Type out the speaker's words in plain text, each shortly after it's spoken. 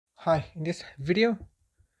Hi, in this video,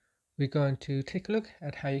 we're going to take a look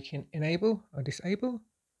at how you can enable or disable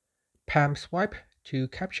palm swipe to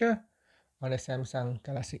capture on the Samsung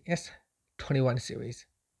Galaxy S21 series.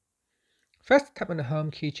 First, tap on the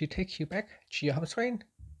home key to take you back to your home screen,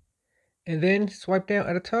 and then swipe down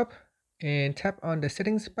at the top and tap on the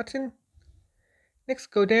settings button. Next,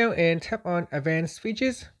 go down and tap on advanced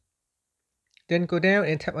features. Then go down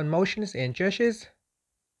and tap on motions and gestures.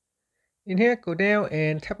 In here, go down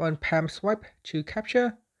and tap on palm swipe to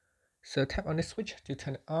capture. So tap on the switch to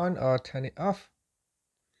turn it on or turn it off.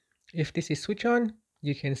 If this is switch on,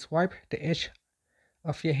 you can swipe the edge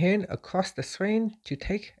of your hand across the screen to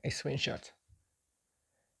take a screenshot.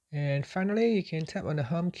 And finally, you can tap on the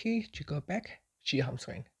home key to go back to your home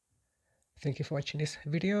screen. Thank you for watching this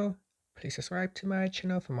video. Please subscribe to my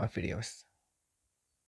channel for more videos.